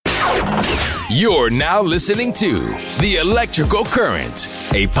You're now listening to The Electrical Current,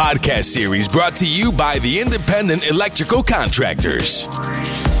 a podcast series brought to you by the Independent Electrical Contractors.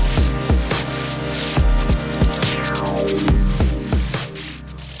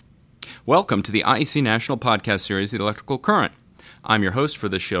 Welcome to the IEC National podcast series, The Electrical Current. I'm your host for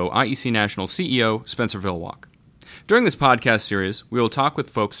the show, IEC National CEO, Spenser Villwock. During this podcast series, we will talk with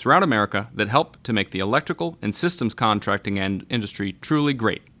folks throughout America that help to make the electrical and systems contracting industry truly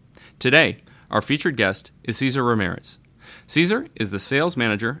great. Today, our featured guest is Cesar Ramirez. Cesar is the sales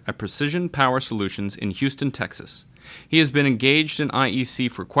manager at Precision Power Solutions in Houston, Texas. He has been engaged in IEC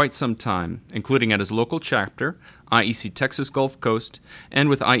for quite some time, including at his local chapter, IEC Texas Gulf Coast, and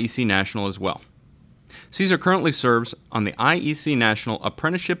with IEC National as well. Cesar currently serves on the IEC National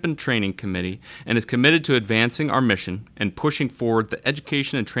Apprenticeship and Training Committee and is committed to advancing our mission and pushing forward the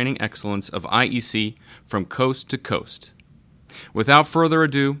education and training excellence of IEC from coast to coast. Without further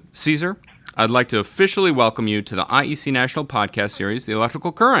ado, Cesar, I'd like to officially welcome you to the IEC National podcast series, The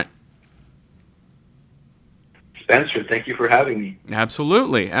Electrical Current. Spencer, thank you for having me.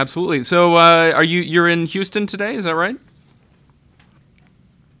 Absolutely. So, you're in Houston today? Is that right?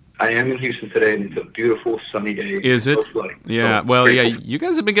 I am in Houston today, and it's a beautiful sunny day. Is it? Yeah. Well, yeah. You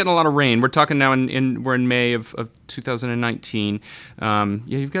guys have been getting a lot of rain. We're talking now we're in May of 2019.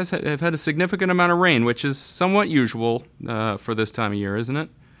 You guys have had a significant amount of rain, which is somewhat usual for this time of year, isn't it?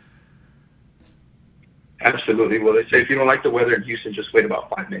 Absolutely. Well, they say if you don't like the weather in Houston, just wait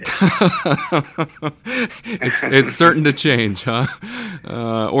about 5 minutes. it's certain to change, huh?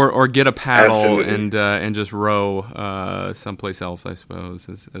 Or get a paddle and just row someplace else, I suppose,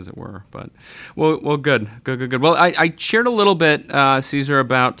 as it were. But well, good. Well, I shared a little bit, Cesar,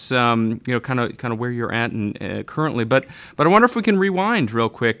 about kind of where you're at and currently. But I wonder if we can rewind real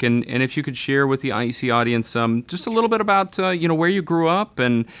quick and if you could share with the IEC audience just a little bit about where you grew up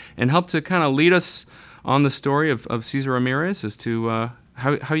and help to kind of lead us on the story of Cesar Ramirez as to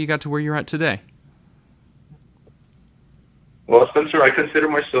how you got to where you're at today. Well, Spencer, I consider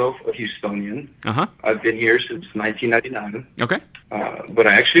myself a Houstonian. Uh-huh. I've been here since 1999. Okay. But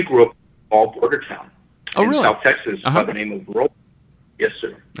I actually grew up in a small border town in South Texas by the name of Roma. Yes,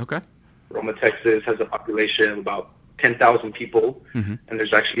 sir. Okay. Roma, Texas has a population of about 10,000 people, and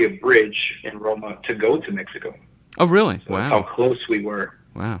there's actually a bridge in Roma to go to Mexico. Oh, really? So wow. That's how close we were.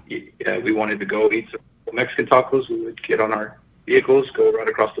 Wow. Yeah, we wanted to go eat some Mexican tacos. We would get on our vehicles, go right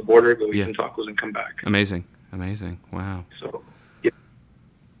across the border, go eat some tacos, and come back. Amazing. Wow. So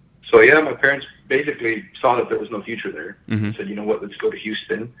my parents basically saw that there was no future there. And said, you know what, let's go to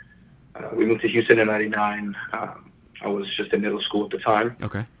Houston. We moved to Houston in 99. I was just in middle school at the time.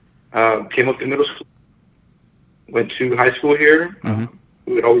 Okay. Came up to middle school, went to high school here.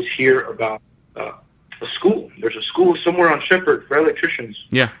 We would always hear about a school. There's a school somewhere on Shepherd for electricians.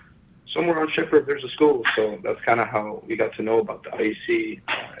 Yeah. Somewhere on Shepherd, there's a school. So that's kind of how we got to know about the IEC.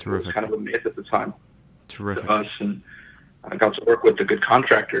 Terrific. It was kind of a myth at the time. Terrific. To us, and I got to work with a good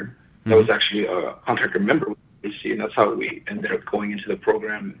contractor that was actually a contractor member with IEC, and that's how we ended up going into the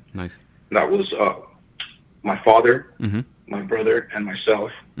program. Nice. That was my father, my brother, and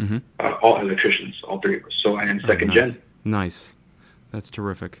myself, all electricians, all three of us. So I am second gen. Nice. That's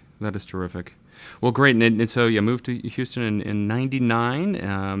terrific. That is terrific. Well, great. And so you moved to Houston in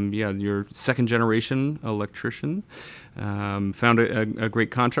 99. You're second generation electrician. Found a great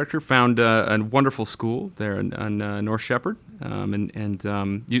contractor. Found a wonderful school there on North Shepherd.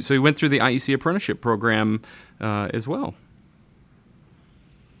 So you went through the IEC apprenticeship program as well.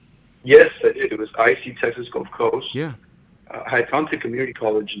 Yes, I did. It was IEC Texas Gulf Coast. Yeah. I had gone to community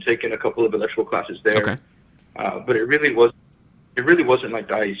college and taken a couple of electrical classes there. Okay. But it really wasn't like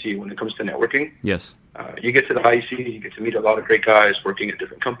the IEC when it comes to networking. Yes. You get to the IEC, you get to meet a lot of great guys working at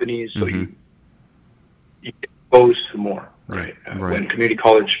different companies, so you get exposed to more, right? Right. When community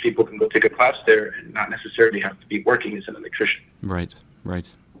college, people can go take a class there and not necessarily have to be working as an electrician. Right.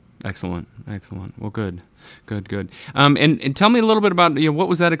 Excellent. Well, good. And tell me a little bit about what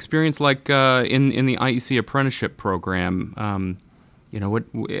was that experience like in the IEC apprenticeship program? What,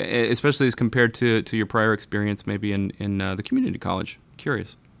 especially as compared to your prior experience, maybe in the community college.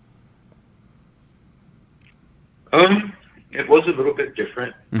 Curious. It was a little bit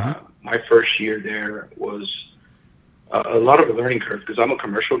different. My first year there was a lot of a learning curve because I'm a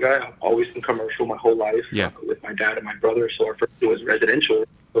commercial guy. I've always been commercial my whole life with my dad and my brother. So our first year was residential.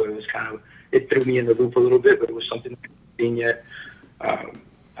 So it was it threw me in the loop a little bit, but it was something I hadn't seen yet.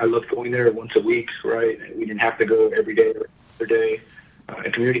 I loved going there once a week, right? We didn't have to go every day or every day.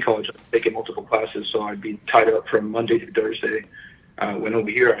 In community college, I was taking multiple classes, so I'd be tied up from Monday to Thursday. When over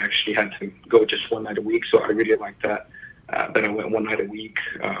here, I actually had to go just one night a week, so I really liked that. Then I went one night a week.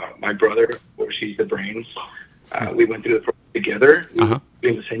 My brother, of course, oversees the brains. We went through the program together. We were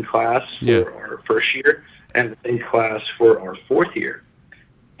in the same class for our first year and the same class for our fourth year.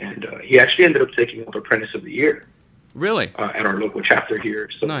 And he actually ended up taking up Apprentice of the Year. Really? At our local chapter here.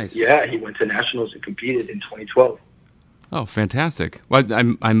 So, nice. Yeah, he went to nationals and competed in 2012. Oh, fantastic. Well,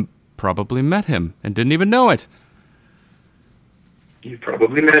 I'm probably met him and didn't even know it. You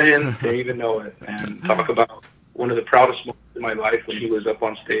probably met him, didn't even know it. And talk about one of the proudest moments in my life when he was up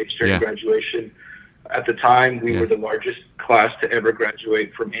on stage during graduation. At the time, we were the largest class to ever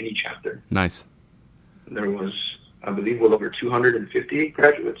graduate from any chapter. Nice. There was, I believe, well over 250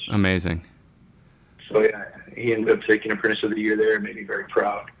 graduates. Amazing. So, yeah, he ended up taking Apprentice of the Year there and made me very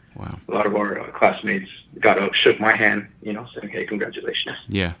proud. Wow. A lot of our classmates got up, shook my hand, saying, hey, congratulations.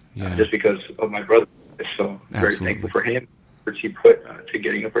 Yeah. Just because of my brother. So, very thankful for him, for he put to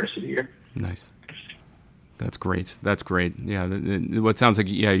getting Apprentice of the Year. Nice. That's great. Yeah. What sounds like,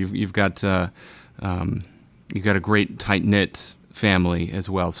 you've got a great tight-knit family as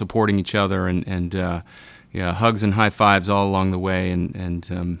well, supporting each other and hugs and high fives all along the way,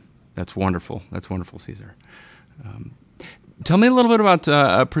 and that's wonderful. That's wonderful, Cesar. Tell me a little bit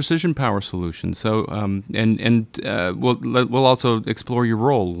about Precision Power Solutions. So, we'll also explore your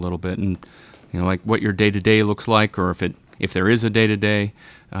role a little bit, and like what your day-to-day looks like, or if there is a day-to-day.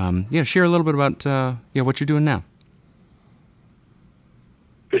 Share a little bit about what you're doing now.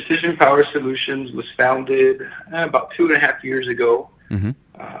 Precision Power Solutions was founded about 2.5 years ago. Mm-hmm.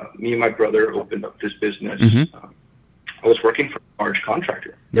 Me and my brother opened up this business. Mm-hmm. I was working for a large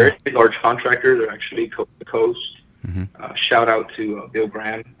contractor, very large contractor. They're actually coast to coast. Mm-hmm. Shout out to Bill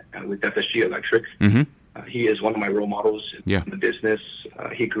Graham with FSG Electric. Mm-hmm. He is one of my role models in the business.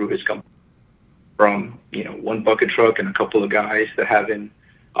 He grew his company from one bucket truck and a couple of guys to having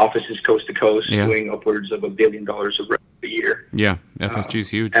offices coast to coast, doing upwards of $1 billion of revenue a year. Yeah, FSG is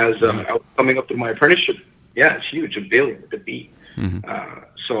huge. I was coming up through my apprenticeship, it's huge, $1 billion with a B. Mm-hmm.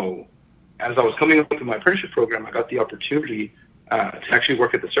 So as I was coming up through my apprenticeship program, I got the opportunity to actually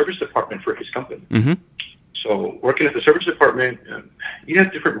work at the service department for his company. Mm-hmm. So working at the service department, you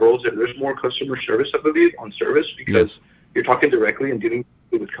have different roles there. There's more customer service, I believe, on service because you're talking directly and dealing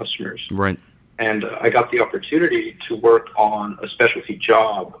with customers. Right. And I got the opportunity to work on a specialty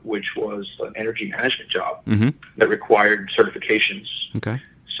job, which was an energy management job that required certifications. Okay.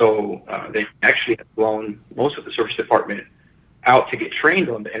 So they actually had flown most of the service department out to get trained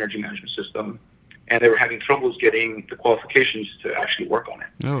on the energy management system, and they were having troubles getting the qualifications to actually work on it.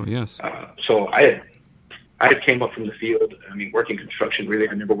 Oh, yes. So I had came up from the field. I mean, working construction, really,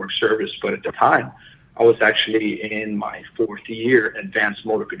 I never worked service, but at the time, I was actually in my 4th year advanced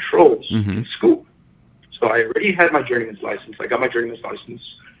motor controls in school. So I already had my journeyman's license. I got my journeyman's license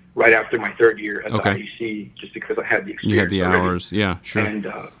right after my 3rd year at the IEC, just because I had the experience. You had the already. hours, yeah, sure. And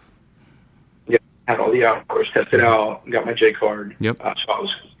had all the hours, tested out, got my J card. Yep. So I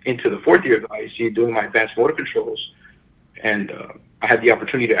was into the 4th year of the IEC doing my advanced motor controls, and I had the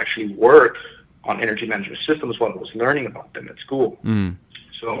opportunity to actually work on energy management systems while I was learning about them at school. Mm.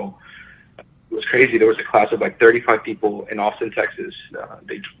 So it was crazy. There was a class of like 35 people in Austin, Texas.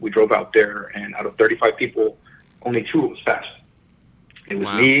 We drove out there, and out of 35 people, only 2 of us passed. It was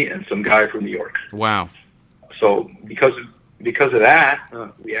me and some guy from New York. Wow. So because of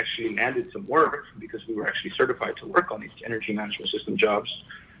that, we actually landed some work because we were actually certified to work on these energy management system jobs.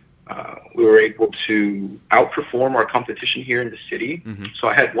 We were able to outperform our competition here in the city. Mm-hmm. So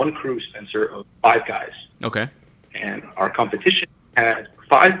I had one crew, Spenser, of 5 guys. Okay. And our competition had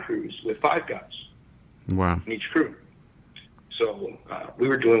 5 crews with 5 guys. Wow. In each crew. So we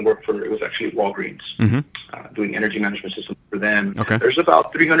were doing work for, it was actually Walgreens, doing energy management systems for them. Okay. There's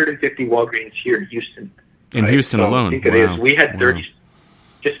about 350 Walgreens here in Houston. In Houston alone? Think it is. We had 30,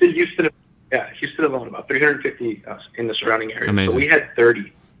 just in Houston, Houston alone, about 350 in the surrounding area. Amazing. So we had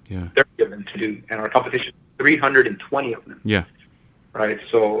 30 of them to do, and our competition, 320 of them. Yeah. Right.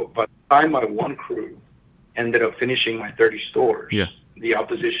 So by the time my one crew ended up finishing my 30 stores, the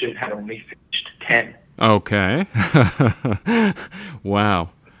opposition had only finished 10. Okay. Wow.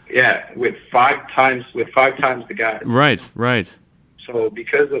 Yeah, with five times the guys. Right. So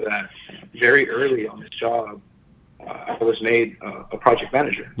because of that, very early on this job, I was made a project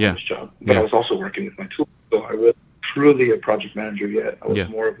manager on this job. But I was also working with my tools, so I wasn't truly a project manager yet. I was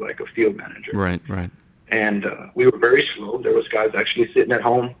more of like a field manager. Right. And we were very slow. There was guys actually sitting at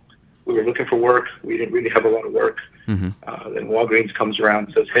home. We were looking for work. We didn't really have a lot of work. Mm-hmm. Then Walgreens comes around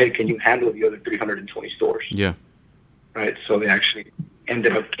and says, hey, can you handle the other 320 stores? Yeah. Right. So they actually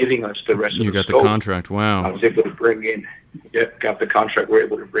ended up giving us the rest of the scope. You got the contract. Wow. I was able to bring in, got the contract. We were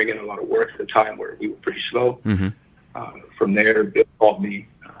able to bring in a lot of work at the time where we were pretty slow. Mm-hmm. From there, Bill called me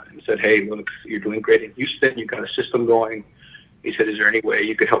and said, hey, look, you're doing great in Houston. You got a system going. He said, is there any way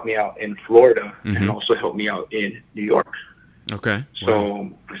you could help me out in Florida and also help me out in New York? Okay.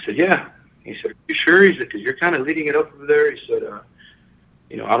 So I said, yeah. He said, are you sure? He said, because you're kind of leading it up over there. He said,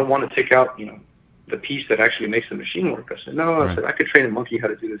 I don't want to take out, the piece that actually makes the machine work. I said, no. I said, I could train a monkey how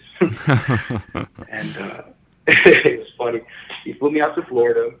to do this. And it was funny. He flew me out to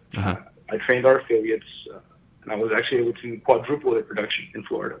Florida. I trained our affiliates, and I was actually able to quadruple their production in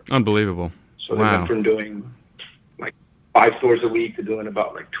Florida. Unbelievable. So they went from doing like 5 stores a week to doing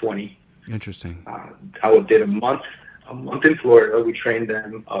about like 20. Interesting. I did a month in Florida. We trained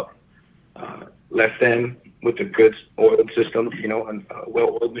them up, left them with a good oiled system, a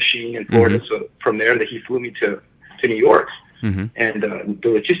well-oiled machine in Florida. So from there, he flew me to New York. And the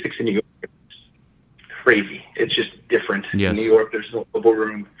logistics in New York is crazy. It's just different. Yes. In New York, there's no wiggle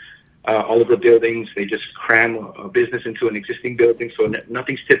room. All of the buildings, they just cram a business into an existing building. So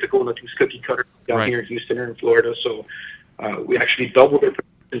nothing's typical, nothing's cookie cutter down here in Houston or in Florida. So we actually doubled their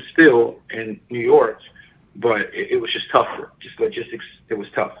production still in New York, but it was just tough. Just logistics, it was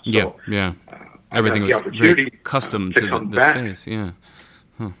tough. So, everything was very custom to the space. Yeah.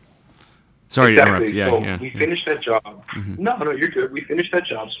 Sorry to interrupt. We finished that job. No, you're good. We finished that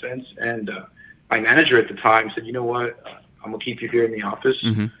job, Spence, and my manager at the time said, you know what, I'm going to keep you here in the office.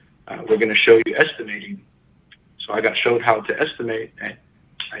 We're going to show you estimating. So I got showed how to estimate, and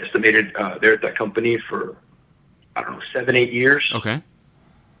I estimated there at that company for, 7-8 years. Okay.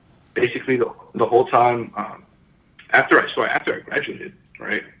 Basically, the whole time after I graduated,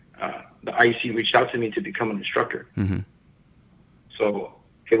 right, the IEC reached out to me to become an instructor. So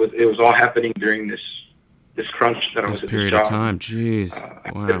it was all happening during this crunch that I was at period this of job. time.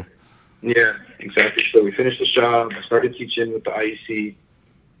 Jeez. Wow. Yeah, exactly. So we finished this job. I started teaching with the IEC.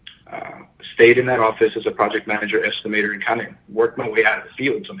 Stayed in that office as a project manager, estimator, and kind of worked my way out of the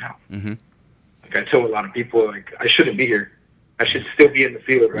field somehow. Like I tell a lot of people, like, I shouldn't be here. I should still be in the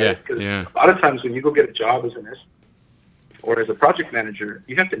field, right? Because a lot of times when you go get a job as an estimator or as a project manager,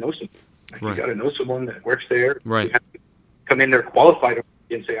 you have to know someone. Like you got to know someone that works there. Right. You have to come in there qualified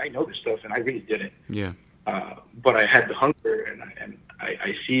and say, I know this stuff, and I really didn't. Yeah. But I had the hunger, and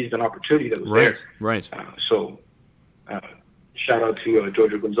I seized an opportunity that was there. Right. So shout out to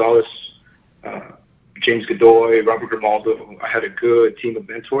Georgia Gonzalez, James Godoy, Robert Grimaldo. I had a good team of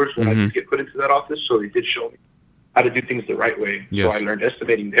mentors when I did get put into that office, so they did show me how to do things the right way. Yes. So I learned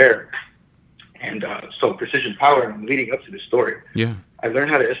estimating there. And so Precision Power, and I'm leading up to this story. Yeah. I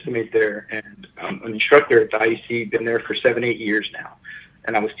learned how to estimate there, and I'm an instructor at the IEC, been there for 7-8 years now.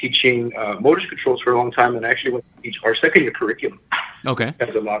 And I was teaching motors controls for a long time, and I actually went to teach our second-year curriculum. Okay.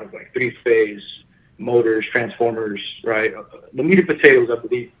 There's a lot of like 3-phase motors, transformers, right? The meat and potatoes, I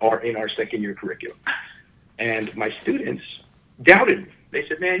believe, are in our second-year curriculum. And my students doubted me. They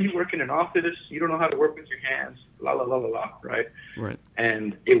said, man, you work in an office, you don't know how to work with your hands, la, la, la, la, la, right? Right.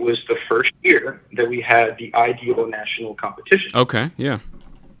 And it was the first year that we had the Ideal National Competition. Okay, yeah.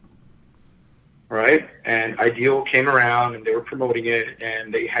 Right? And Ideal came around, and they were promoting it,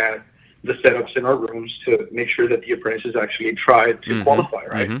 and they had the setups in our rooms to make sure that the apprentices actually tried to qualify,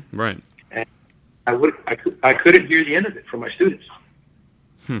 right? Right. And I couldn't hear the end of it from my students.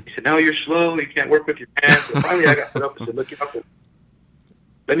 He said, no, you're slow, you can't work with your hands. And finally I got set up and said, look,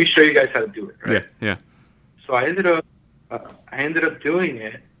 let me show you guys how to do it, right? Yeah. So I ended up doing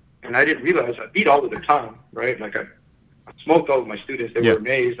it, and I didn't realize I beat all of their time, right? Like I smoked all of my students. They were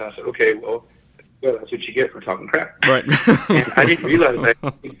amazed. And I said, okay, well, that's what you get for talking crap. Right. And I didn't realize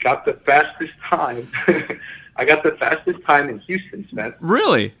I got the fastest time. I got the fastest time in Houston, Spence.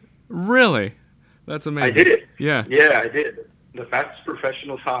 Really? That's amazing. I did it. Yeah. Yeah, I did. The fastest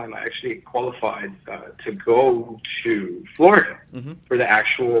professional time, I actually qualified to go to Florida for the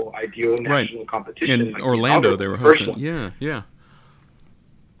actual Ideal National Competition. In Orlando, they were hosting. Yeah,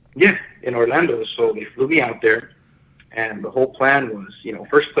 in Orlando. So they flew me out there, and the whole plan was,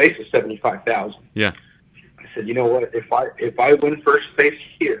 first place is $75,000. Yeah. I said, you know what? If I win first place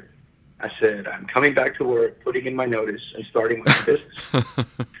here, I said I'm coming back to work, putting in my notice, and starting my business.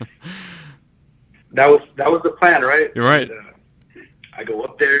 That was the plan, right? You're right. And, I go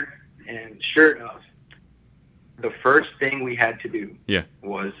up there, and sure enough, the first thing we had to do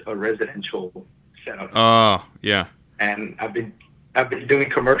was a residential setup. Oh, yeah. And I've been doing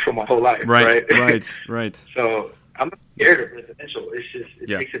commercial my whole life, right? Right. So I'm not scared of residential. It's just it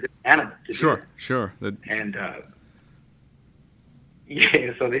takes a different animal to do it. Sure. And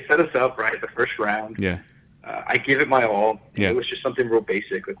so they set us up right the first round. Yeah. I give it my all. It was just something real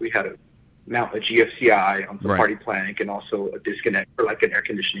basic. Like we had to mount a GFCI on the party plank and also a disconnect for like an air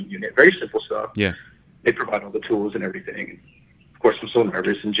conditioning unit. Very simple stuff. Yeah. They provide all the tools and everything. course, I'm so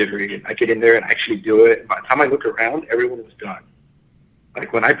nervous and jittery, and I get in there and actually do it. And by the time I look around, everyone was done.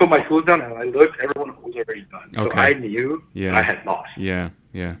 Like, when I put my tools down and I looked, everyone was already done. So I knew I had lost. Yeah.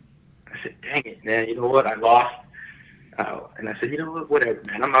 I said, dang it, man, you know what? I lost. And I said, you know what? Whatever,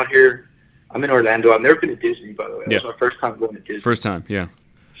 man. I'm out here. I'm in Orlando. I've never been to Disney, by the way. It was my first time going to Disney. First time, yeah.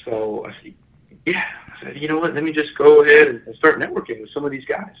 So I said, I said, you know what? Let me just go ahead and start networking with some of these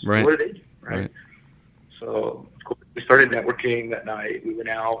guys. Right. What do they do, right? So of course, we started networking that night. We went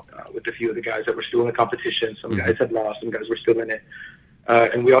out with a few of the guys that were still in the competition. Some guys had lost. Some guys were still in it.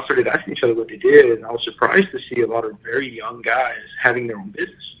 And we all started asking each other what they did. And I was surprised to see a lot of very young guys having their own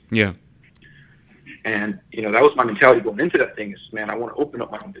business. Yeah. And, you know, that was my mentality going into that thing is, man, I want to open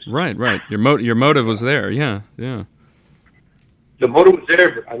up my own business. Right. Your motive was there. Yeah. The motive was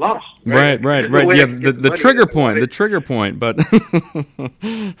there, but I lost. Right. Yeah, the trigger point, but...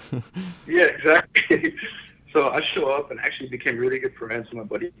 Yeah, exactly. So I show up and actually became really good friends with my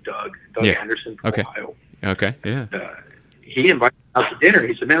buddy Doug Anderson from Ohio. Okay, yeah. He invited me out to dinner.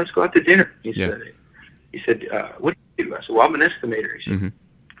 He said, man, let's go out to dinner. He said, what do you do? I said, well, I'm an estimator. He said,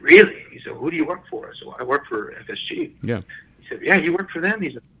 really? He said, who do you work for? I said, well, I work for FSG. Yeah. He said, yeah, you work for them?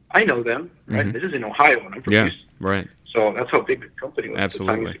 He said, I know them, right? This is in Ohio, and I'm from Houston. Right. So that's how big the company was.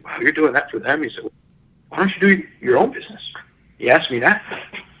 Absolutely. At the time. He said, wow, you're doing that for them? He said, well, why don't you do your own business? He asked me that.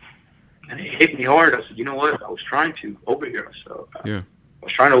 And it hit me hard. I said, you know what? I was trying to over here. So I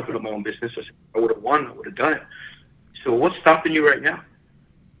was trying to open up my own business. I said, I would have won. I would have done it. So what's stopping you right now?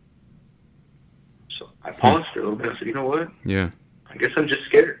 So I paused for a little bit. I said, you know what? Yeah. I guess I'm just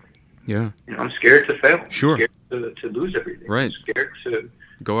scared. Yeah. You know, I'm scared to fail. Sure. I'm scared to lose everything. Right. I'm scared to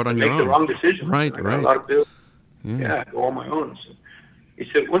go out on your own. Make the wrong decision. Right. I got a lot of bills. Yeah, go on my own. So he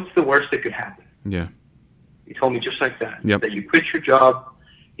said, what's the worst that could happen? Yeah. He told me just like that. Yep. That you quit your job.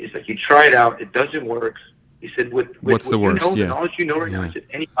 He's like, you try it out. It doesn't work. He said, with what's the worst? The knowledge you know right now. He said,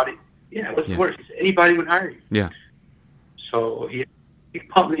 anybody. Yeah, what's the worst? He said, anybody would hire you. Yeah. So he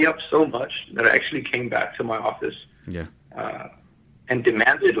pumped me up so much that I actually came back to my office. Yeah. And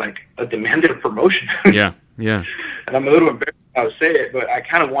demanded a promotion. Yeah. And I'm a little embarrassed how to say it, but I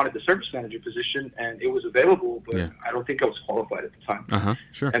kind of wanted the service manager position, and it was available, but I don't think I was qualified at the time.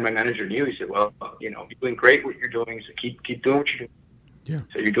 Sure. And my manager knew. He said, well, you know, you're doing great what you're doing. He said, keep doing what you're doing. Yeah.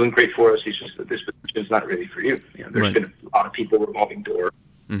 So you're doing great for us. He says that this position is not really for you. You know, there's been a lot of people revolving door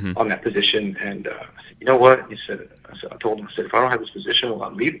on that position, and I said, you know what? He said, I told him, I said, if I don't have this position, well,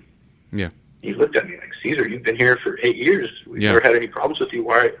 I'm leaving. Yeah. He looked at me like, Cesar, you've been here for 8 years. We've never had any problems with you.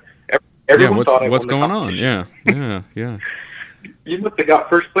 Why? What's going on? Yeah. You must have got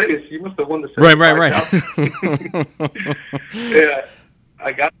first place. You must have won the right. Yeah,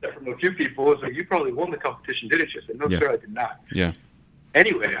 I got that from a few people. So you probably won the competition, didn't you? I said, no, sir, I did not. Yeah.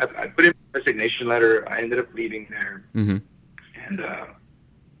 Anyway, I put in a resignation letter. I ended up leaving there. And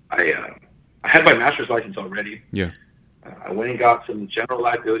I had my master's license already. Yeah. I went and got some general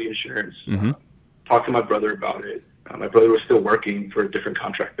liability insurance. Talked to my brother about it. My brother was still working for a different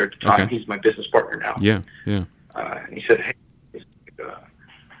contractor at the time. He's my business partner now. Yeah. And he said, hey,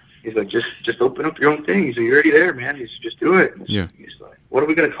 he's like, just open up your own thing. He's like, you're already there, man. He's just do it. He's like, what are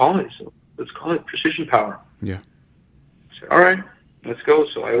we going to call it? So let's call it Precision Power. Yeah. I said, all right, let's go.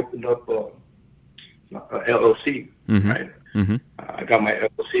 So I opened up a LLC, right? I got my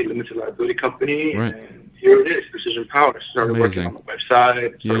LLC, limited liability company, and here it is, Precision Power. I started working on the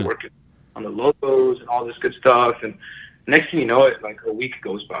website, started working on the logos and all this good stuff. And next thing you know, it like a week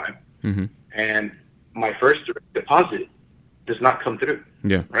goes by, and my first direct deposit does not come through.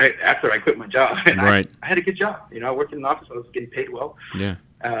 Yeah. Right after I quit my job, and right. I had a good job. You know, I worked in an office. I was getting paid well. Yeah.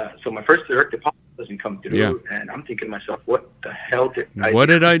 So my first direct deposit doesn't come through, and I'm thinking to myself, what the hell did I do? What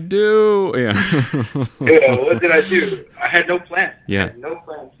did I do? Yeah. What did I do? I had no plan. Yeah. I had no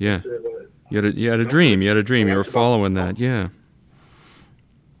plan. Yeah. You had a dream. You had a dream. You were following that. Yeah.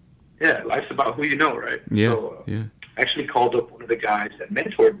 Yeah, life's about who you know, right? Yeah. So, I actually called up one of the guys that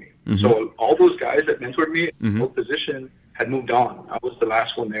mentored me. So all those guys that mentored me in both position had moved on. I was the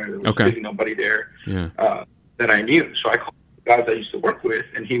last one there. There was really nobody there that I knew. So I called the guys I used to work with,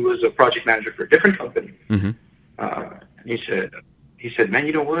 and he was a project manager for a different company. And he said, man,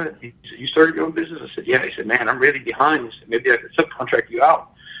 you know what? He said, you started your own business? I said, yeah. He said, man, I'm really behind. He said, maybe I could subcontract you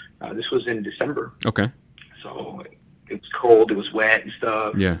out. This was in December. Okay. So it was cold. It was wet and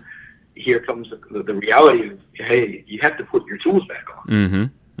stuff. Yeah. Here comes the reality of, hey, you have to put your tools back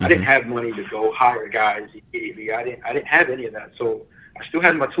on. I didn't have money to go hire guys immediately. I didn't have any of that. So I still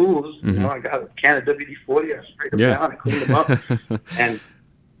had my tools. You know, I got a can of WD-40. I sprayed them down. I cleaned them up. And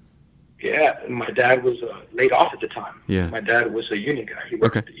my dad was laid off at the time. Yeah. My dad was a union guy. He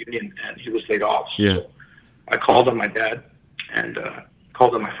worked at the union, and he was laid off. Yeah. So I called on my dad, and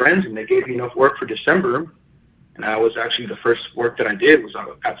called on my friends, and they gave me enough work for December. And I was actually, the first work that I did was I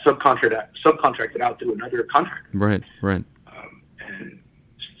got subcontracted out through another contractor. Right. And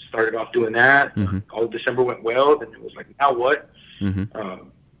started off doing that. All of December went well. Then it was like, now what?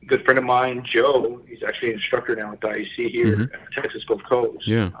 Good friend of mine, Joe, he's actually an instructor now at the IEC here at Texas Gulf Coast.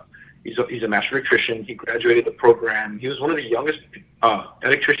 Yeah. He's a master electrician. He graduated the program. He was one of the youngest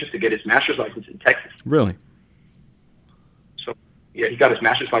electricians to get his master's license in Texas. Really? So, yeah, he got his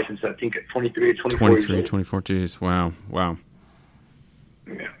master's license, I think, at 23 or 24 years old. 24, geez. Wow. Yeah.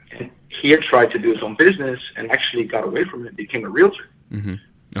 And he had tried to do his own business and actually got away from it and became a realtor.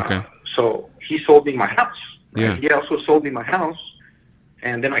 Okay. So he sold me my house. Right? Yeah. He also sold me my house,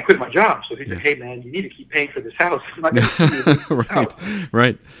 and then I quit my job. So he said, hey, man, you need to keep paying for this house. I'm not going to give you this house.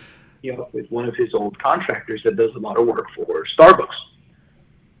 Right. You know, with one of his old contractors that does a lot of work for Starbucks.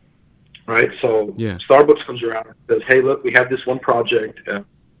 Right? So Starbucks comes around and says, hey, look, we have this one project.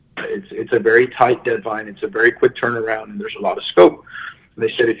 It's a very tight deadline. It's a very quick turnaround, and there's a lot of scope. And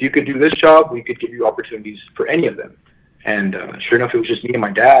they said, if you could do this job, we could give you opportunities for any of them. And sure enough, it was just me and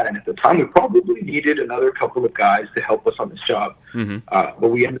my dad. And at the time, we probably needed another couple of guys to help us on this job. But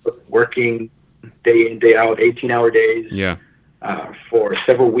we ended up working day in, day out, 18-hour days for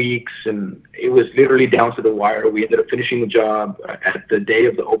several weeks. And it was literally down to the wire. We ended up finishing the job at the day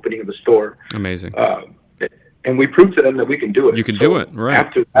of the opening of the store. Amazing. And we proved to them that we can do it. You can do it, right.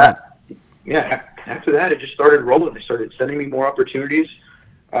 After that, it just started rolling. They started sending me more opportunities.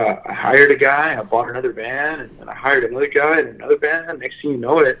 I hired a guy, I bought another van, and then I hired another guy and another van. Next thing you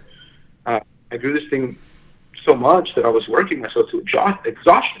know it, I grew this thing so much that I was working myself to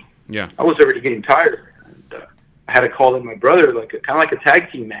exhaustion. Yeah. I was already getting tired. And, I had to call in my brother, kind of like a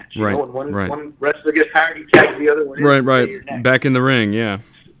tag team match. You know, when one wrestler gets tired, he tags the other one in. Right. Back in the ring, yeah.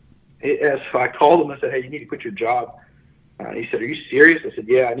 So I called him and said, hey, you need to quit your job. He said, are you serious? I said,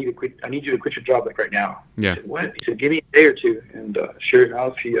 yeah, I need you to quit your job right now. Yeah. I said, what? He said, give me a day or two. And sure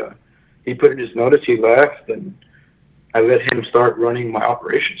enough, he put in his notice, he left, and I let him start running my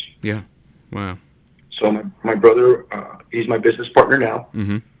operations. Yeah. Wow. So my brother, he's my business partner now.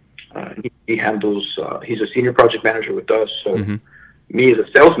 He handles, he's a senior project manager with us. So me as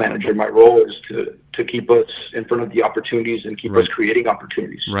a sales manager, my role is to keep us in front of the opportunities and keep us creating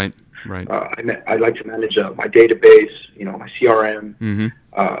opportunities. Right. I like to manage my database, my CRM.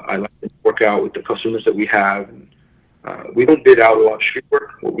 I like to work out with the customers that we have. And, we don't bid out a lot of street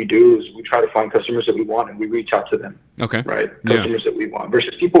work. What we do is we try to find customers that we want and we reach out to them. Okay. Right? Customers that we want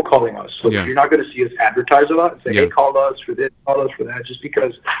versus people calling us. So you're not going to see us advertise a lot and say, hey, call us for this, call us for that, just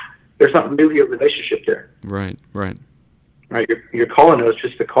because there's not really a relationship there. Right. You're calling us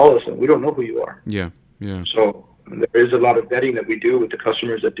just to call us, and we don't know who you are. Yeah. So there is a lot of vetting that we do with the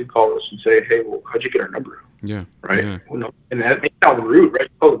customers that do call us and say, hey, well, how'd you get our number? Yeah. Right? Yeah. Well, no, and that may sound rude, right?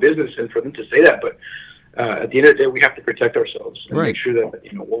 Call the business and for them to say that, but at the end of the day, we have to protect ourselves and make sure that,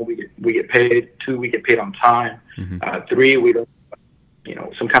 one, we get paid, two, we get paid on time, three, we don't,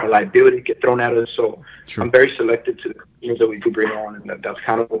 some kind of liability get thrown at us. So I'm very selective to the customers that we do bring on, and that's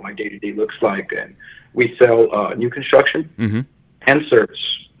kind of what my day-to-day looks like. And we sell new construction and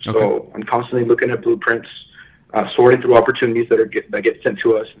service. So I'm constantly looking at blueprints, sorting through opportunities that get sent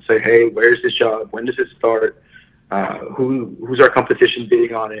to us and say, hey, where's this job? When does it start? Who's our competition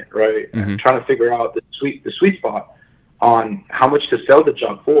bidding on it, right? And trying to figure out the sweet spot on how much to sell the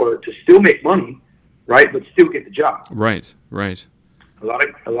job for to still make money, right? But still get the job. Right.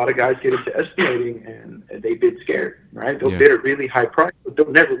 A lot of guys get into estimating and they bid scared, right? They'll bid a really high price, but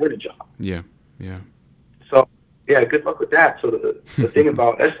they'll never win a job. Yeah. So good luck with that. So the thing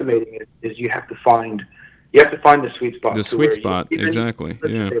about estimating is you have to find the sweet spot. The sweet spot, exactly.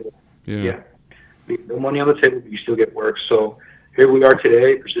 Yeah. No money on the table, but you still get work. So here we are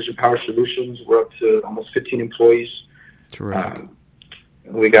today, Precision Power Solutions. We're up to almost 15 employees. Terrific.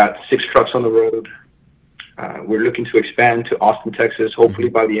 We got 6 trucks on the road. We're looking to expand to Austin, Texas. Hopefully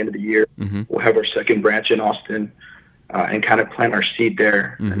by the end of the year, we'll have our second branch in Austin and kind of plant our seed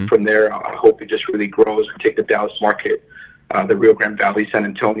there. And from there, I hope it just really grows and take the Dallas market, the Rio Grande Valley, San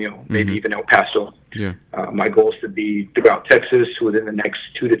Antonio, maybe even El Paso. Yeah. My goal is to be throughout Texas within the next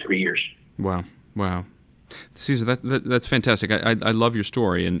 2 to 3 years. Wow, Cesar, that's fantastic. I love your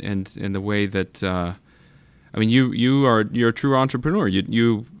story and the way that you're a true entrepreneur.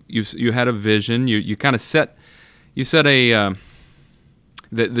 You had a vision. You kind of set a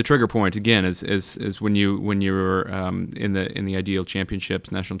the trigger point again is when you were in the ideal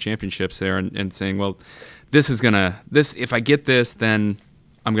championships, national championships there, and saying, well, if I get this, then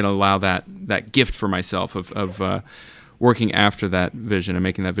I'm gonna allow that gift for myself of working after that vision and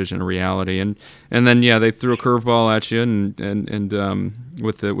making that vision a reality. And then they threw a curveball at you, and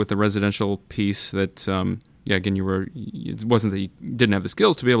with the residential piece that. Again, it wasn't that you didn't have the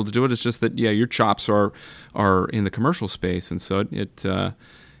skills to be able to do it. It's just that, your chops are in the commercial space. And so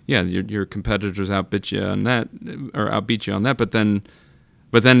your competitors outbid you on that, or outbeat you on that. But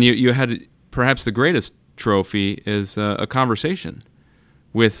then you had perhaps the greatest trophy is a conversation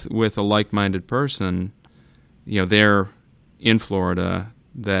with a like-minded person, there in Florida,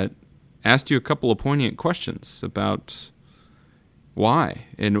 that asked you a couple of poignant questions about why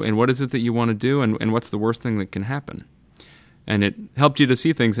and what is it that you want to do, and what's the worst thing that can happen. And it helped you to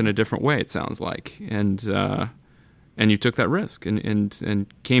see things in a different way, it sounds like. And you took that risk and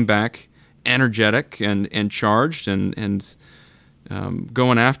came back energetic and charged and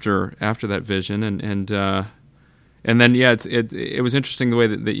going after that vision. And then it was interesting the way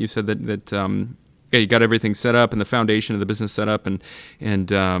that you said that you got everything set up and the foundation of the business set up, and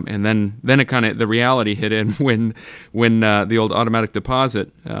then it kind of, the reality hit in when the old automatic deposit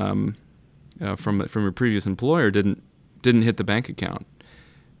from your previous employer didn't hit the bank account,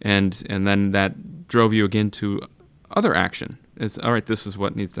 and then that drove you again to other action. Is all right, this is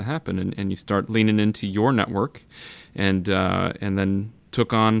what needs to happen, and you start leaning into your network, and then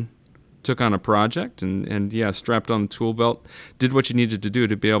took on a project and strapped on the tool belt, did what you needed to do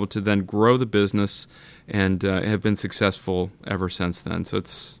to be able to then grow the business, and have been successful ever since then. So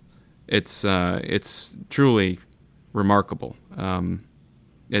it's truly remarkable.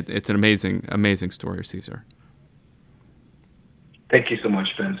 It's an amazing story, Cesar. Thank you so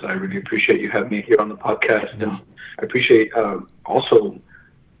much, Spence. I really appreciate you having me here on the podcast. And I appreciate also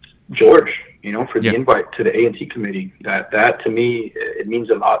George, for the invite to the A&T committee. That to me, it means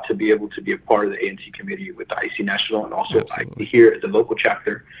a lot to be able to be a part of the A&T committee with the IEC National, and also here at the local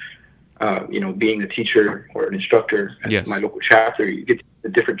chapter. Being a teacher or an instructor at my local chapter, you get the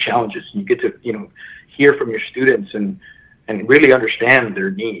different challenges. You get to hear from your students and really understand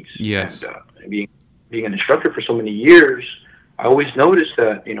their needs. Yes. And being an instructor for so many years, I always noticed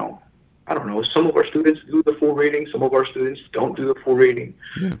that I don't know, some of our students do the full rating, some of our students don't do the full rating.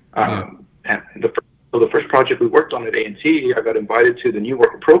 And the first project we worked on at A&T, I got invited to the new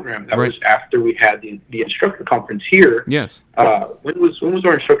worker program. That was after we had the instructor conference here. Yes. When was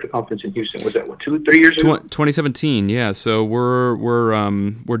our instructor conference in Houston? Was that 2-3 years ago? 2017. Yeah. So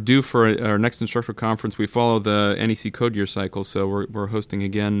we're due for our next instructor conference. We follow the NEC code year cycle, so we're hosting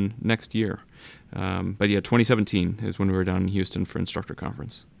again next year. But 2017 is when we were down in Houston for instructor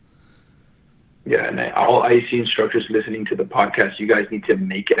conference. Yeah, and all IEC instructors listening to the podcast, you guys need to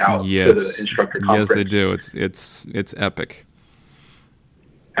make it out to the instructor conference. Yes, they do. It's epic.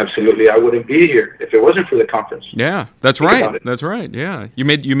 Absolutely, I wouldn't be here if it wasn't for the conference. Yeah, that's right. That's right. Yeah, you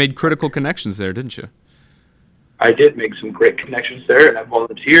made critical connections there, didn't you? I did make some great connections there, and I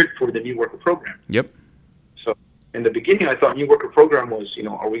volunteered for the new worker program. Yep. So in the beginning, I thought new worker program was,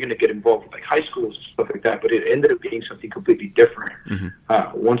 are we going to get involved with like high schools and stuff like that? But it ended up being something completely different.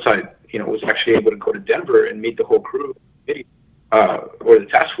 Mm-hmm. Once I was actually able to go to Denver and meet the whole crew, or the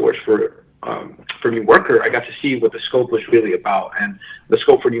task force for new worker, I got to see what the scope was really about. And the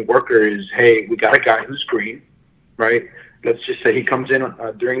scope for new worker is, hey, we got a guy who's green, right? Let's just say he comes in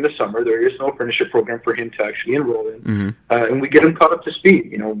during the summer. There is no apprenticeship program for him to actually enroll in. Mm-hmm. And we get him caught up to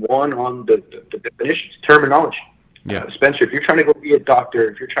speed, one on the definitions, terminology. Yeah. Spencer, if you're trying to go be a doctor,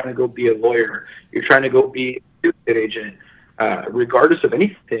 if you're trying to go be a lawyer, you're trying to go be a real estate agent, regardless of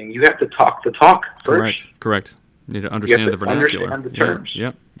anything, you have to talk the talk first. Correct. You need to understand the vernacular. Understand the terms.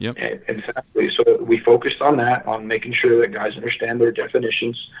 Yep. Exactly. So we focused on that, on making sure that guys understand their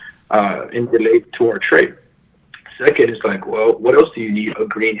definitions and relate to our trade. Second is like, well, what else do you need a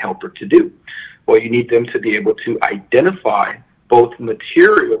green helper to do? Well, you need them to be able to identify both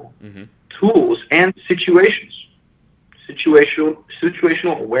material, tools, and situations.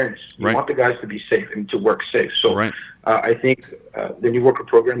 Situational awareness. You want the guys to be safe and to work safe. So I think the new worker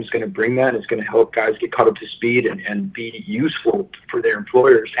program is going to bring that. It's going to help guys get caught up to speed and be useful for their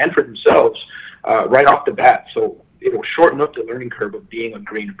employers and for themselves right off the bat. So it will shorten up the learning curve of being a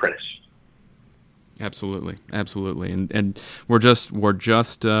green apprentice. Absolutely, and we're just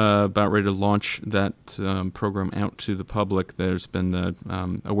about ready to launch that program out to the public. There's been the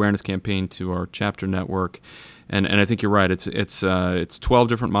awareness campaign to our chapter network, and I think you're right. It's 12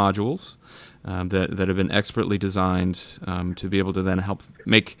 different modules that have been expertly designed to be able to then help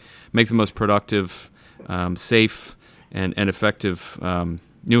make the most productive, safe, and effective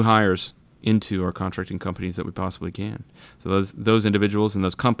new hires into our contracting companies that we possibly can. So those individuals and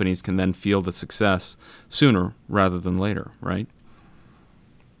those companies can then feel the success sooner rather than later, right?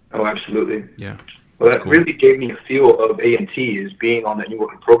 Oh, absolutely. Yeah. Well, that really gave me a feel of A&T, is being on that new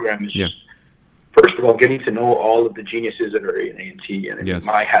worker program. Is just, first of all, getting to know all of the geniuses that are in A&T, and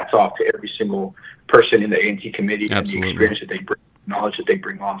my hat's off to every single person in the A&T committee and the experience that they bring, knowledge that they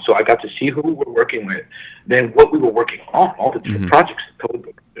bring on. So I got to see who we were working with, then what we were working on, all the different projects,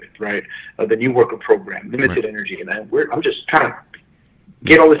 right? The new worker program, limited energy, and I'm just trying to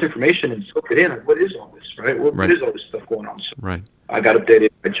get all this information and soak it in. Like, what is all this, right? What is all this stuff going on? So I got updated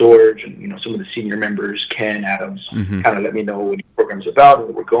by George and some of the senior members, Ken, Adams, kind of let me know what the program's about and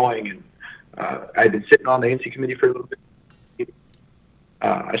where we're going. And I've been sitting on the ANC committee for a little bit.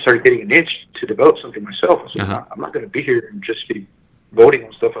 I started getting an itch to develop something myself. I said, I'm not going to be here and just be voting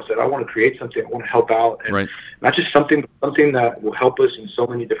on stuff. I said, I want to create something. I want to help out. And not just something that will help us in so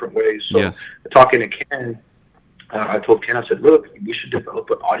many different ways. So talking to Ken, I told Ken, I said, look, we should develop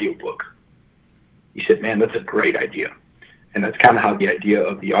an audiobook. He said, man, that's a great idea. And that's kind of how the idea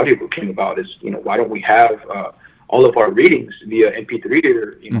of the audiobook came about is, why don't we have all of our readings via MP3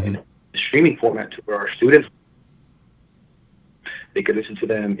 reader, in a streaming format to where our students, they could listen to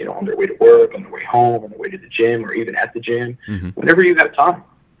them, on their way to work, on their way home, on their way to the gym, or even at the gym, whenever you have time,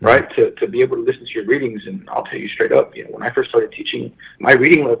 right, to be able to listen to your readings. And I'll tell you straight up, when I first started teaching, my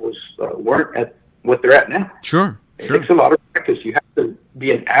reading levels weren't at what they're at now. Sure. It takes a lot of practice. You have to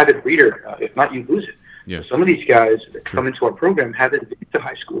be an avid reader. If not, you lose it. So some of these guys that come into our program haven't been to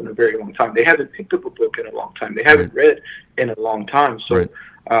high school in a very long time. They haven't picked up a book in a long time. They haven't read in a long time. So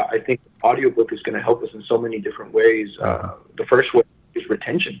I think audiobook is going to help us in so many different ways. The first way is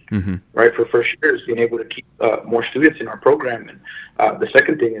retention, right? For first years, being able to keep more students in our program. And the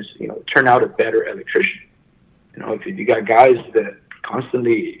second thing is, turn out a better electrician. If you got guys that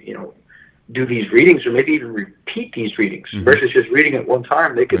constantly, do these readings or maybe even repeat these readings versus just reading it one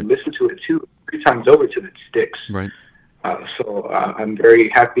time, they can listen to it 2 or 3 times over till it sticks. So I'm very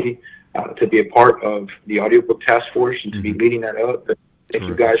happy to be a part of the audiobook task force and to be leading that up. Thank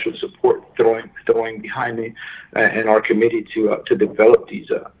you guys for the support throwing behind me and our committee to develop these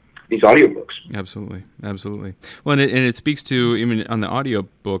audiobooks. Absolutely. Well, and it speaks to, even on the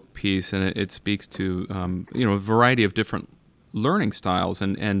audiobook piece, and it speaks to a variety of different learning styles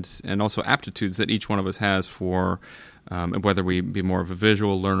and also aptitudes that each one of us has for whether we be more of a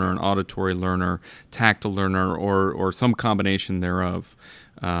visual learner, an auditory learner, tactile learner, or some combination thereof.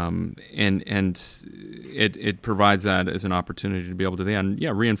 And it provides that as an opportunity to be able to then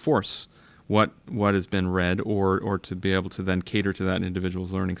reinforce what has been read or to be able to then cater to that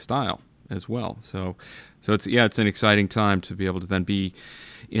individual's learning style as well. So it's an exciting time to be able to then be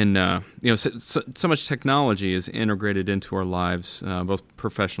in so much technology is integrated into our lives, both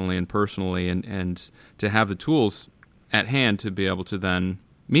professionally and personally, and to have the tools at hand to be able to then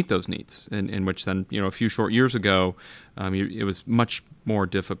meet those needs, in which then a few short years ago it was much more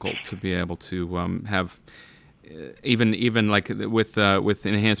difficult to be able to have even like with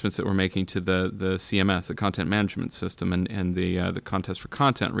enhancements that we're making to the CMS, the content management system, and the contest for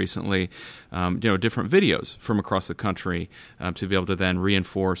content recently, different videos from across the country to be able to then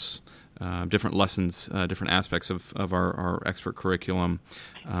reinforce different lessons, different aspects of our expert curriculum.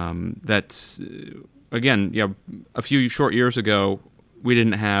 That again, a few short years ago, we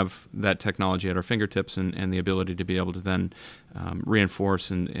didn't have that technology at our fingertips and the ability to be able to then reinforce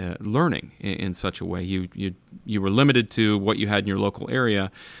and learning in such a way. You were limited to what you had in your local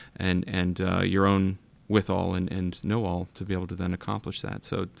area and your own withal and know-all to be able to then accomplish that.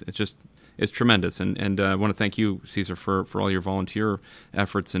 So it's tremendous. And I want to thank you, Cesar, for all your volunteer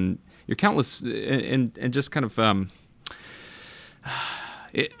efforts and your countless and just kind of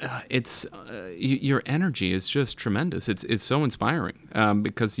your energy is just tremendous. It's so inspiring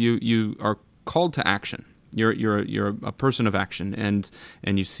because you are called to action. You're a person of action, and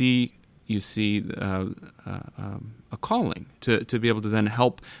you see a calling to be able to then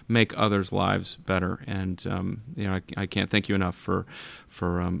help make others' lives better. And I can't thank you enough for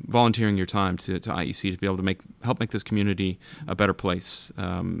volunteering your time to IEC to be able to help make this community a better place,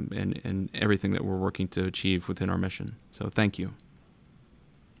 and everything that we're working to achieve within our mission. So thank you.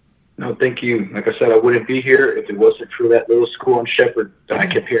 No, thank you. Like I said, I wouldn't be here if it wasn't for that little school on Shepherd that I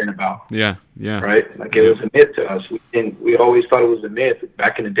kept hearing about. Yeah. Right? Like it was a myth to us. We always thought it was a myth.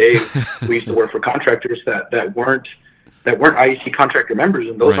 Back in the day, we used to work for contractors that weren't IEC contractor members,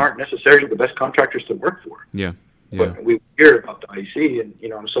 and those aren't necessarily the best contractors to work for. Yeah. But we hear about the IEC, and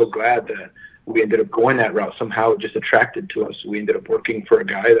I'm so glad that we ended up going that route. Somehow it just attracted to us. We ended up working for a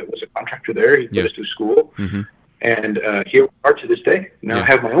guy that was a contractor there. He put us through school. Mm-hmm. And here we are to this day. Now I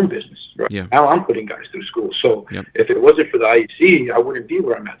have my own business. Right? Yeah. Now I'm putting guys through school. So if it wasn't for the IEC, I wouldn't be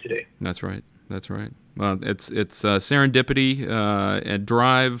where I'm at today. That's right. That's right. Well, it's serendipity and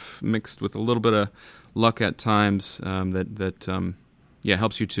drive mixed with a little bit of luck at times that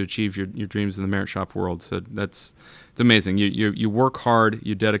helps you to achieve your dreams in the merit shop world. So it's amazing. You work hard,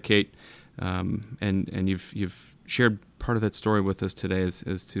 you dedicate, and you've shared part of that story with us today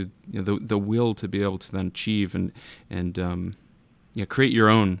as to the will to be able to then achieve and create your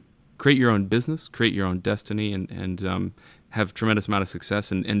own business, create your own destiny, and have tremendous amount of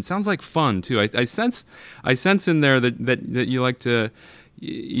success, and it sounds like fun too. I sense in there that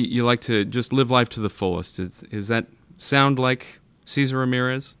you like to just live life to the fullest. Is that sound like Cesar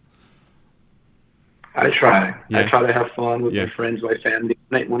Ramirez? I try. Yeah. I try to have fun with my friends, my family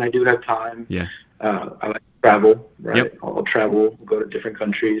when I do have time. Yeah. I like to travel. Right. Yep. I'll travel, go to different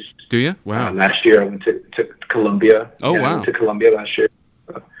countries. Do you? Wow. Last year I went to Colombia. Oh, wow. I went to Colombia last year.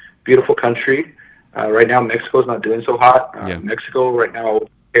 Beautiful country. Right now, Mexico's not doing so hot. Mexico right now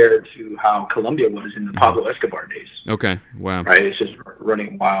compared to how Colombia was in the Pablo Escobar days. Okay, wow. Right, it's just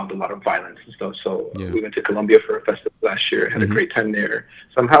running wild, a lot of violence and stuff. So we went to Colombia for a festival last year. Had a great time there.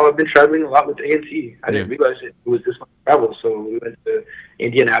 Somehow I've been traveling a lot with A&T. I didn't realize it was this much travel. So we went to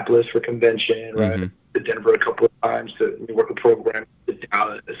Indianapolis for convention, right? To Denver a couple of times to work a program, to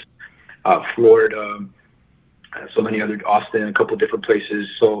Dallas, Florida, so many other, Austin, a couple of different places.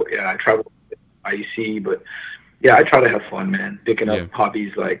 So I traveled with IEC, but I try to have fun, man. Picking up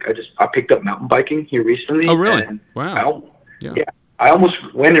hobbies like I picked up mountain biking here recently. Oh, really? And wow. I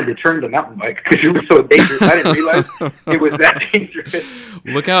almost went and returned the mountain bike because it was so dangerous. I didn't realize it was that dangerous.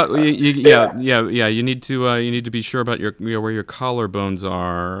 Look out! You need to be sure about where your collarbones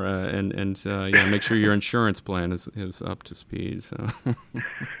are, and make sure your insurance plan is up to speed. So.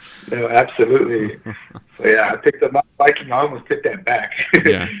 No, absolutely. So I picked up my bike and I almost took that back.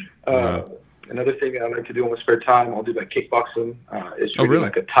 Another thing I like to do in my spare time, I'll do like kickboxing. It's really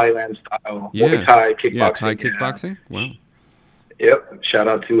like a Thailand style Muay Thai kickboxing. Yeah, Thai kickboxing. Wow. Yep. Shout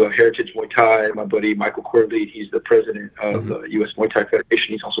out to Heritage Muay Thai. My buddy Michael Corley. He's the president of the U.S. Muay Thai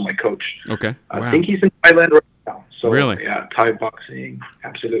Federation. He's also my coach. Okay. Wow. I think he's in Thailand right now. So really? Yeah, Thai boxing.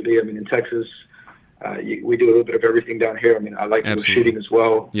 Absolutely. I mean, in Texas, we do a little bit of everything down here. I mean, I like to do shooting as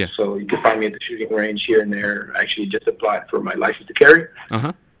well. Yeah. So you can find me at the shooting range here and there. I actually just applied for my license to carry.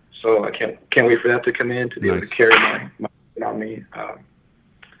 So I can't wait for that to come in to be able to carry my on me.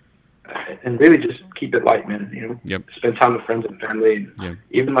 And really just keep it light, man. Spend time with friends and family. And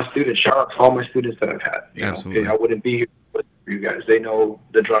even my students. Shout out to all my students that I've had. Absolutely. I wouldn't be here without you guys. They know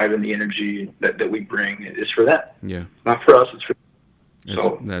the drive and the energy that we bring is for them. Yeah. Not for us. It's for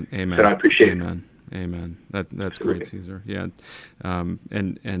them. Amen. That I appreciate. Amen. That's great, Cesar. Yeah. And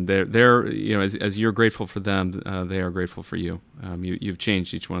they're as you're grateful for them, they are grateful for you. You've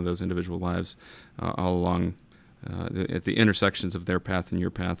changed each one of those individual lives all along. At the intersections of their path and your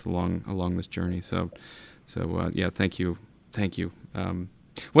path along this journey. So thank you.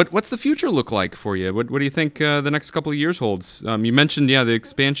 What's the future look like for you? What do you think the next couple of years holds? You mentioned the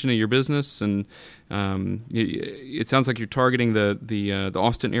expansion of your business, and it sounds like you're targeting the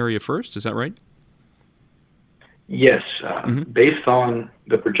Austin area first. Is that right? Yes, based on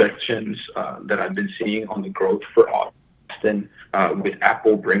the projections that I've been seeing on the growth for Austin, with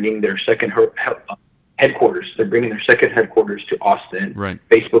Apple bringing their second headquarters. They're bringing their second headquarters to Austin. Right.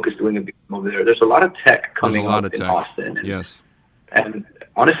 Facebook is doing a big move over there. There's a lot of tech coming up in Austin. And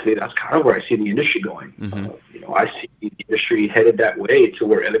honestly, that's kind of where I see the industry going. I see the industry headed that way to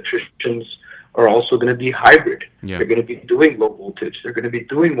where electricians are also going to be hybrid. They're going to be doing low voltage. They're going to be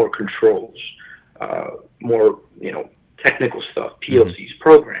doing more controls, more technical stuff, PLCs,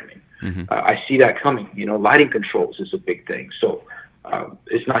 programming. I see that coming. Lighting controls is a big thing. So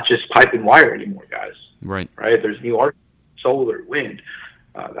it's not just pipe and wire anymore, guys. Right. There's new art, solar, wind.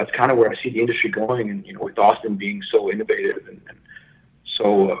 That's kind of where I see the industry going. And with Austin being so innovative and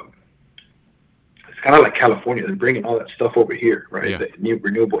so it's kind of like California. They're bringing all that stuff over here, right? The new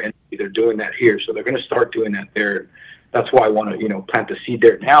renewable energy. They're doing that here, so they're going to start doing that there. That's why I want to plant the seed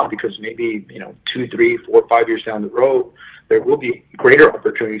there now, because maybe 2, 3, 4, 5 years down the road there will be greater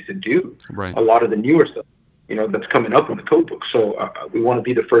opportunities to do a lot of the newer stuff. That's coming up in the code book. So we want to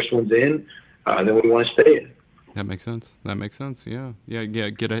be the first ones in, and then we want to stay in. That makes sense. Yeah.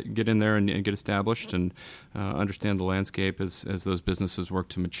 Get in there and get established and understand the landscape as those businesses work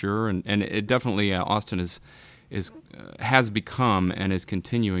to mature. And it definitely Austin has become and is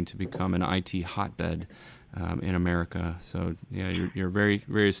continuing to become an IT hotbed in America. So you're a very,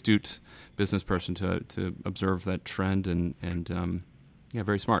 very astute business person to observe that trend and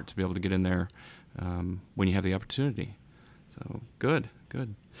very smart to be able to get in there when you have the opportunity. So good.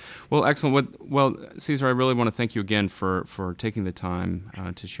 Good. Well, excellent. Well, Cesar, I really want to thank you again for taking the time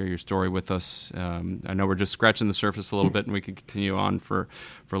to share your story with us. I know we're just scratching the surface a little bit, and we could continue on for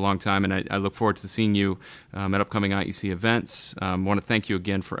a long time, and I look forward to seeing you at upcoming IEC events. I want to thank you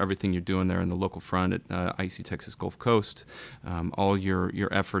again for everything you're doing there in the local front at IEC Texas Gulf Coast, all your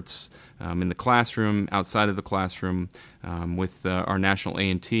efforts in the classroom, outside of the classroom, with our national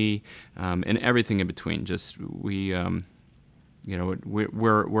A&T, and everything in between. Just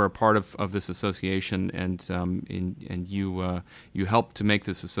we're a part of this association, and you help to make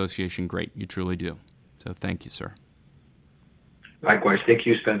this association great. You truly do. So thank you, sir. Likewise. Thank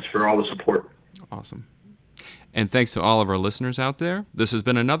you, Spence, for all the support. Awesome. And thanks to all of our listeners out there. This has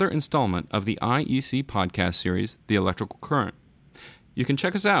been another installment of the IEC podcast series, The Electrical Current. You can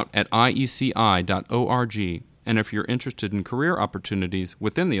check us out at ieci.org. And if you're interested in career opportunities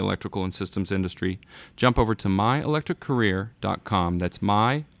within the electrical and systems industry, jump over to myelectriccareer.com. That's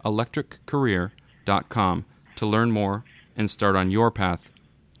myelectriccareer.com to learn more and start on your path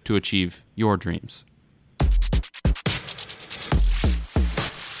to achieve your dreams.